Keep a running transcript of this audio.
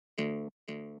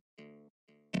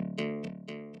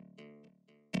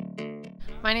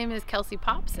My name is Kelsey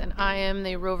Pops and I am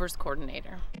the Rovers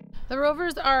coordinator. The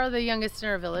Rovers are the youngest in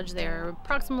our village. They're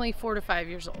approximately 4 to 5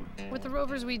 years old. With the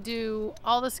Rovers we do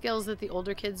all the skills that the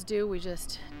older kids do. We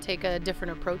just take a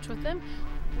different approach with them.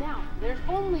 Now, there's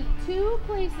only 2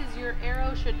 places your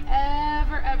arrow should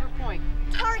ever point.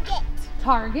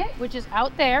 Target, which is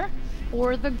out there,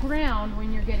 or the ground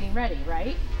when you're getting ready,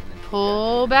 right?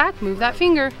 Pull back, move that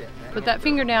finger, put that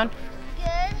finger down.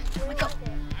 Good. Let go.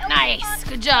 Nice,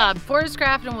 good job. Forest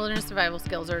craft and wilderness survival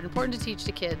skills are important to teach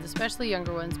to kids, especially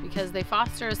younger ones, because they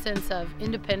foster a sense of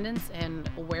independence and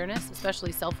awareness,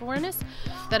 especially self-awareness,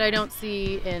 that I don't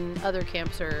see in other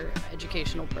camps or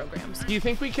educational programs. Do you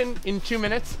think we can, in 2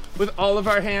 minutes, with all of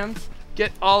our hands,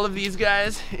 get all of these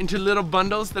guys into little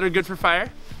bundles that are good for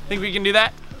fire? Think we can do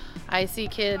that? I see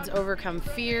kids overcome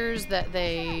fears that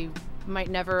they might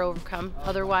never overcome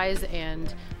otherwise,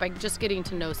 and by just getting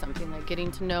to know something, like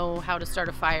getting to know how to start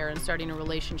a fire and starting a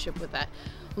relationship with that,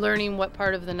 learning what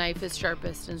part of the knife is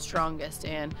sharpest and strongest,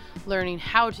 and learning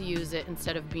how to use it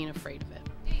instead of being afraid of it.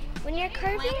 When you're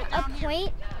carving a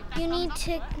point, you need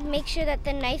to make sure that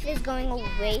the knife is going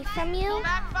away from you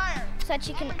so that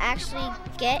you can actually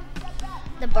get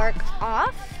the bark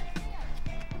off.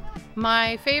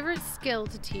 My favorite skill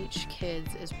to teach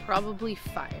kids is probably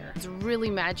fire. It's really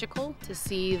magical to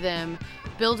see them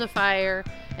build a fire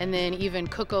and then even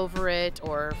cook over it,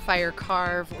 or fire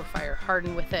carve or fire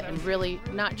harden with it, and really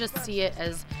not just see it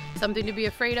as something to be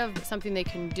afraid of, but something they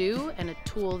can do and a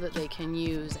tool that they can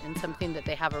use and something that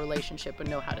they have a relationship and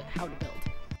know how to build.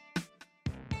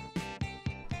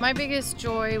 My biggest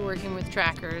joy working with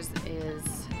trackers is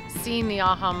seeing the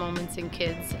aha moments in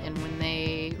kids and when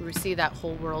they see that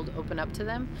whole world open up to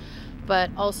them, but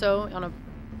also on a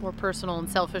more personal and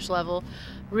selfish level,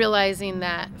 realizing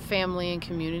that family and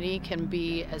community can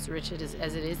be as rich as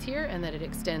it is here, and that it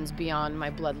extends beyond my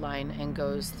bloodline and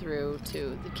goes through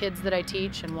to the kids that I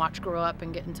teach and watch grow up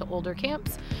and get into older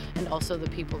camps, and also the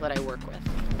people that I work with.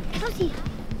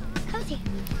 Kelsey.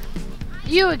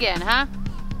 You again, huh?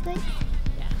 Thanks.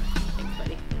 Yeah, thanks,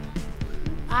 buddy.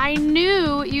 I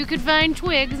knew you could find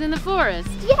twigs in the forest.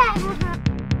 Yeah.